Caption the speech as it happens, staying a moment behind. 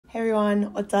Hey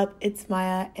everyone, what's up? It's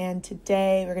Maya, and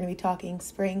today we're going to be talking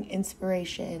spring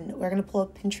inspiration. We're going to pull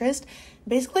up Pinterest,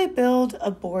 basically build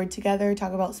a board together,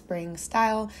 talk about spring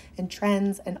style and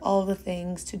trends and all of the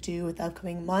things to do with the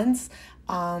upcoming months.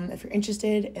 If you're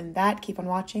interested in that, keep on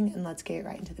watching and let's get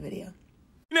right into the video.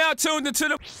 Now tuned into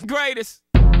the greatest.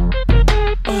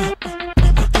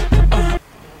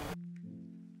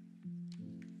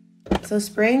 So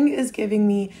spring is giving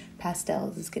me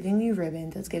pastels, it's giving me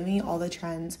ribbons, it's giving me all the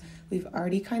trends we've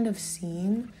already kind of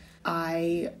seen.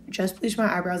 I just bleached my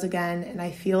eyebrows again and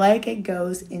I feel like it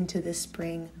goes into the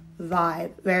spring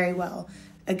vibe very well.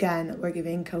 Again, we're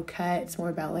giving coquette, it's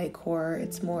more ballet core,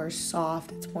 it's more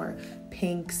soft, it's more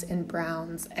pinks and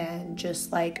browns and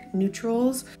just like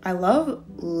neutrals. I love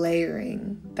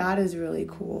layering, that is really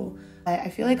cool. I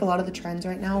feel like a lot of the trends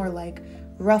right now are like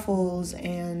ruffles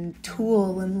and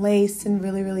tulle and lace and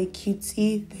really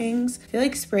cutesy things. I feel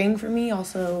like spring for me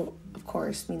also, of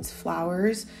course, means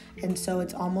flowers, and so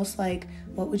it's almost like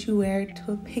what would you wear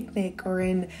to a picnic or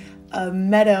in a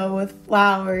meadow with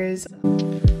flowers.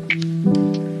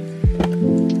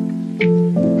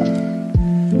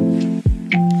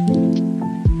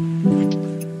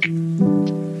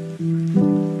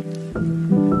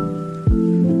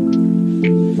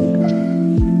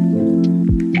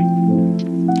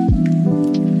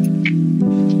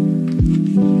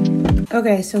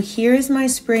 Okay, so here's my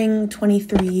spring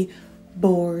 23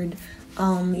 board.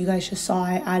 You guys just saw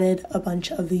I added a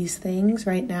bunch of these things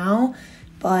right now,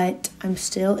 but I'm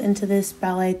still into this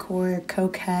ballet core,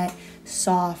 coquette,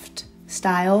 soft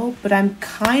style, but I'm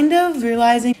kind of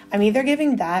realizing I'm either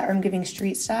giving that or I'm giving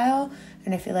street style,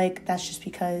 and I feel like that's just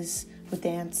because with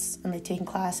dance and like taking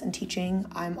class and teaching,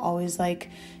 I'm always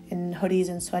like in hoodies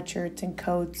and sweatshirts and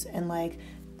coats and like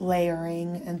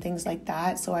layering and things like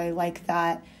that, so I like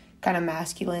that kind of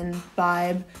masculine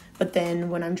vibe. But then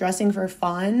when I'm dressing for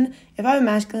fun, if I have a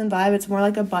masculine vibe, it's more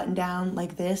like a button down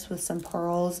like this with some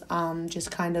pearls, just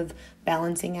kind of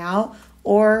balancing out,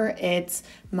 or it's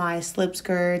my slip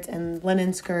skirts and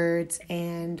linen skirts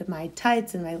and my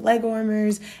tights and my leg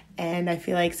warmers. And I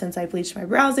feel like since I bleached my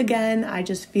brows again, I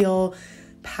just feel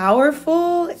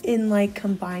powerful in like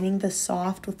combining the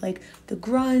soft with like the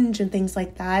grunge and things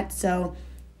like that. So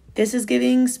this is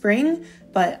giving spring,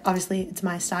 but obviously it's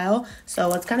my style. So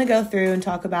let's kind of go through and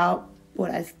talk about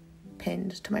what I've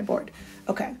pinned to my board.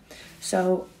 Okay,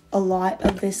 so a lot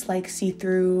of this like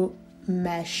see-through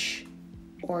mesh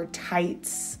or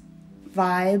tights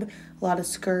vibe, a lot of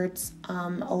skirts,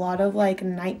 a lot of like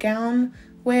nightgown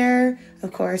wear.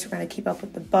 Of course, we're gonna keep up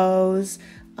with the bows,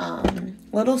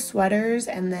 little sweaters,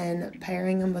 and then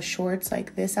pairing them with shorts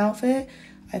like this outfit.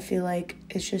 I feel like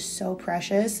it's just so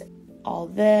precious. All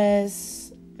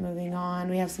this, moving on,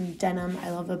 we have some denim. I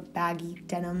love a baggy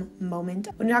denim moment.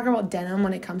 When you talk about denim,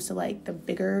 when it comes to like the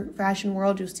bigger fashion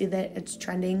world, you'll see that it's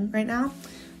trending right now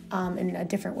in a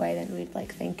different way than we'd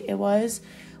like think it was.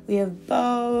 We have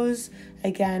bows.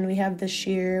 Again, we have the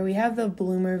sheer, we have the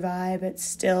bloomer vibe. It's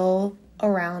still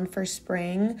around for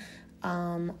spring.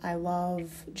 I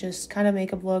love just kind of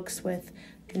makeup looks with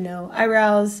no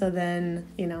eyebrows, so then,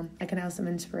 you know, I can have some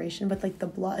inspiration, but like the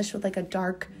blush with like a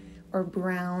dark or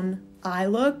brown eye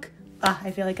look,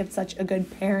 I feel like it's such a good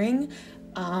pairing.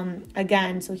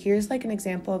 Again, so here's like an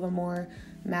example of a more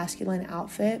masculine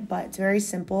outfit, but it's very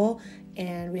simple,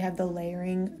 and we have the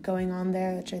layering going on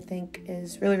there, which I think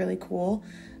is really cool.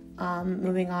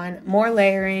 Moving on, more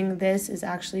layering. This is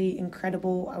actually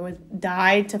incredible. I would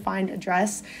die to find a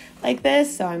dress like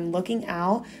this, so I'm looking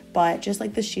out, but just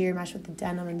like the sheer matched with the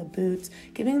denim and the boots,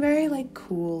 giving very like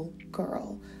cool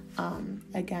girl.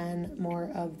 Again,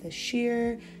 more of the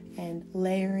sheer and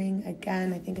layering.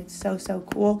 Again, I think it's so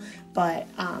cool, but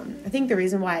I think the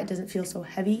reason why it doesn't feel so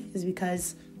heavy is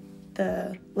because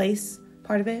the lace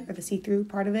part of it, or the see-through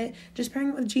part of it, just pairing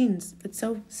it with jeans, it's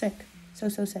so sick, so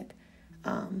sick.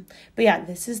 But yeah,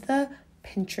 this is the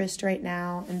Pinterest right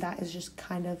now, and that is just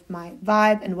kind of my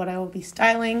vibe and what I will be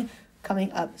styling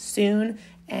coming up soon.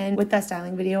 And with that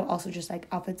styling video, also just like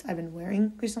outfits I've been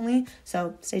wearing recently,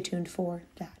 so stay tuned for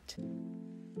that.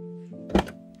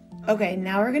 Okay,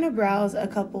 now we're gonna browse a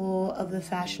couple of the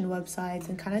fashion websites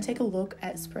and kind of take a look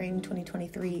at spring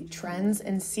 2023 trends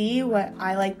and see what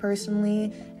I like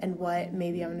personally and what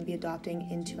maybe I'm gonna be adopting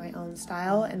into my own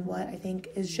style and what I think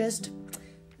is just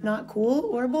not cool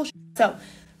or bullshit. So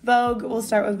Vogue, we'll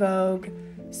start with Vogue.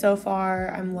 So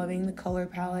far, I'm loving the color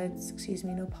palettes. Excuse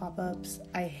me, no pop-ups.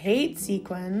 I hate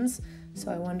sequins, so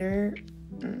I wonder...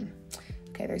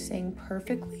 Okay, they're saying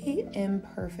perfectly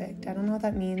imperfect. I don't know what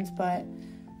that means, but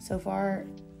so far,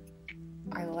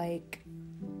 I like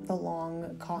the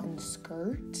long cotton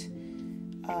skirt.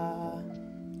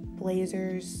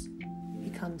 blazers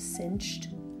become cinched.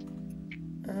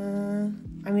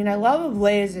 I mean, I love a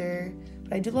blazer,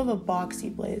 but I do love a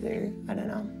boxy blazer. I don't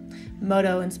know.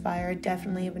 Moto inspired,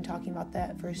 definitely. I've been talking about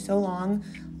that for so long.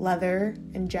 Leather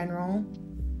in general,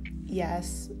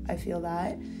 yes, I feel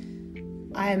that.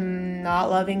 I'm not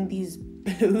loving these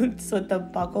boots with the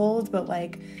buckles, but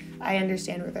like, I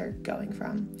understand where they're going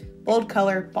from. Bold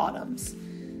color bottoms.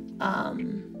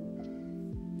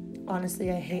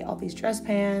 Honestly, I hate all these dress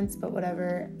pants, but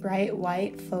whatever. Bright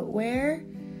white footwear.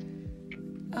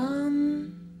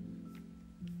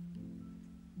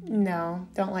 No,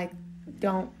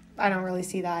 I don't really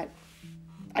see that.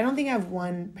 I don't think I have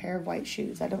one pair of white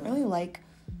shoes. I don't really like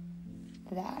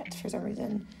that for some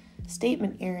reason.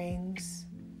 Statement earrings.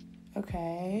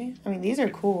 Okay. I mean, these are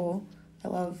cool. I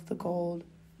love the gold.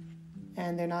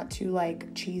 And they're not too,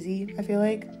 like, cheesy, I feel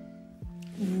like.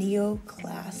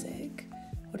 Neoclassic.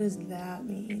 What does that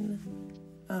mean?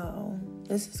 Oh,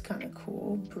 this is kind of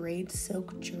cool. Braid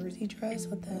silk jersey dress.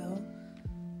 What the hell?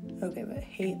 Okay, but I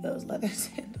hate those leather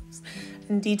sandals.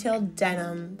 And detailed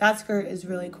denim. That skirt is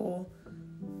really cool.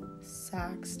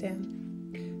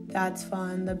 Saxton. That's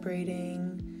fun. The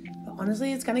braiding. But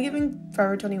honestly, it's kind of giving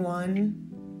Forever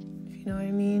 21. If you know what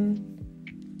I mean.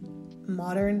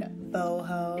 Modern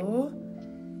boho.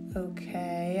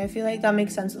 Okay. I feel like that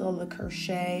makes sense with all the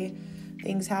crochet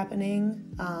things happening.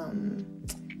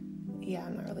 Yeah,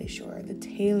 I'm not really sure. The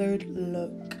tailored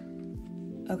look.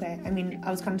 Okay, I mean,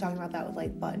 I was kind of talking about that with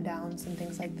like button downs and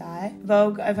things like that.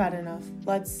 Vogue, I've had enough.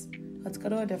 Let's go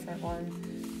to a different one.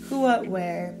 Who, what,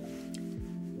 where?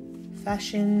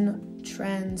 Fashion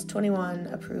Trends 21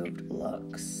 approved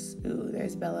looks. Ooh,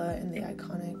 there's Bella in the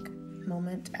iconic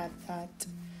moment at that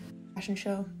fashion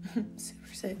show.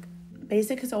 Super sick.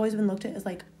 Basic has always been looked at as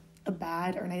like a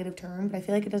bad or negative term, but I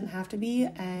feel like it doesn't have to be,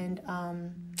 and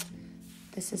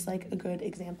this is like a good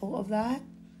example of that.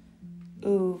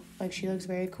 Ooh, like she looks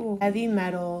very cool. Heavy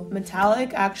metal.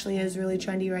 Metallic actually is really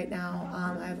trendy right now.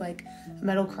 I have like a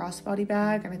metal crossbody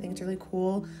bag, and I think it's really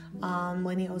cool.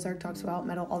 Lainey Ozark talks about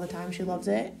metal all the time. She loves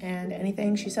it, and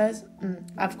anything she says,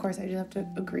 of course I just have to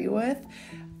agree with.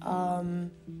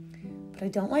 But I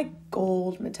don't like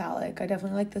gold metallic. I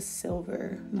definitely like the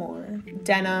silver more.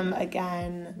 Denim,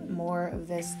 again, more of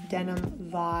this denim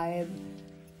vibe.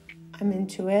 I'm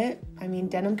into it. I mean,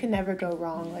 denim can never go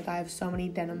wrong. Like, I have so many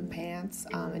denim pants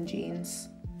and jeans.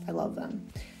 I love them.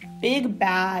 Big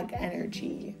bag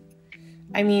energy.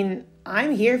 I mean,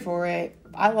 I'm here for it.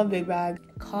 I love big bag.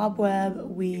 Cobweb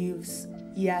weaves.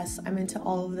 Yes, I'm into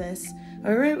all of this.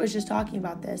 My roommate was just talking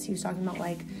about this. He was talking about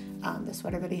like the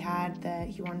sweater that he had that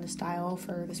he wanted to style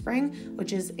for the spring,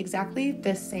 which is exactly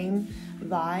the same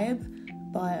vibe,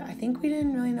 but I think we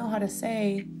didn't really know how to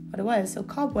say what it was. So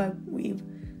cobweb weave,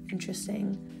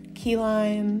 interesting. Key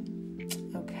lime,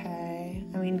 okay.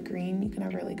 I mean, green, you can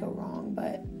never really go wrong,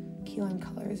 but key lime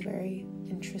color is very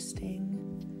interesting.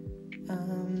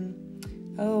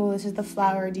 Oh, this is the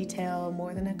flower detail,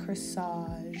 more than a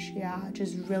corsage. Yeah,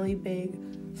 just really big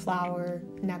flower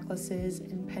necklaces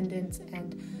and pendants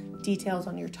and details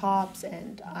on your tops,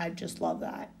 and I just love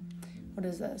that. What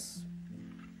is this?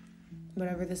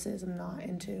 Whatever this is, I'm not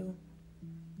into.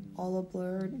 All a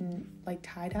blurred and like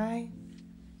tie-dye.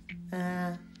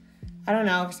 I don't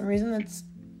know, for some reason that's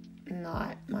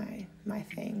not my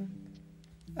thing.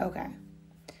 Okay.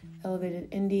 Elevated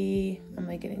indie. I'm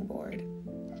like getting bored.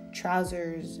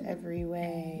 Trousers every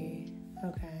way.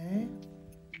 Okay.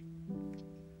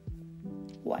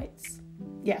 Whites.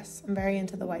 Yes, I'm very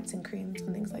into the whites and creams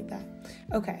and things like that.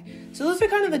 Okay, so those are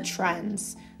kind of the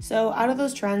trends. So out of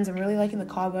those trends, I'm really liking the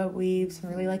cobweb weaves. I'm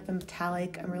really liking the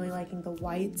metallic. I'm really liking the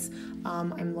whites.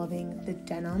 I'm loving the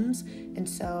denims. And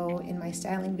so in my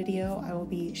styling video, I will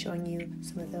be showing you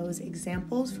some of those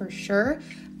examples for sure.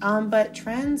 But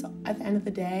trends, at the end of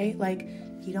the day, like,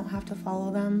 you don't have to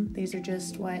follow them. These are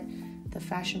just what the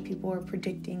fashion people are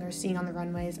predicting or seeing on the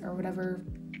runways or whatever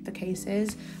the case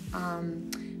is.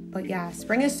 But yeah,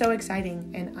 spring is so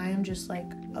exciting, and I am just like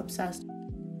obsessed.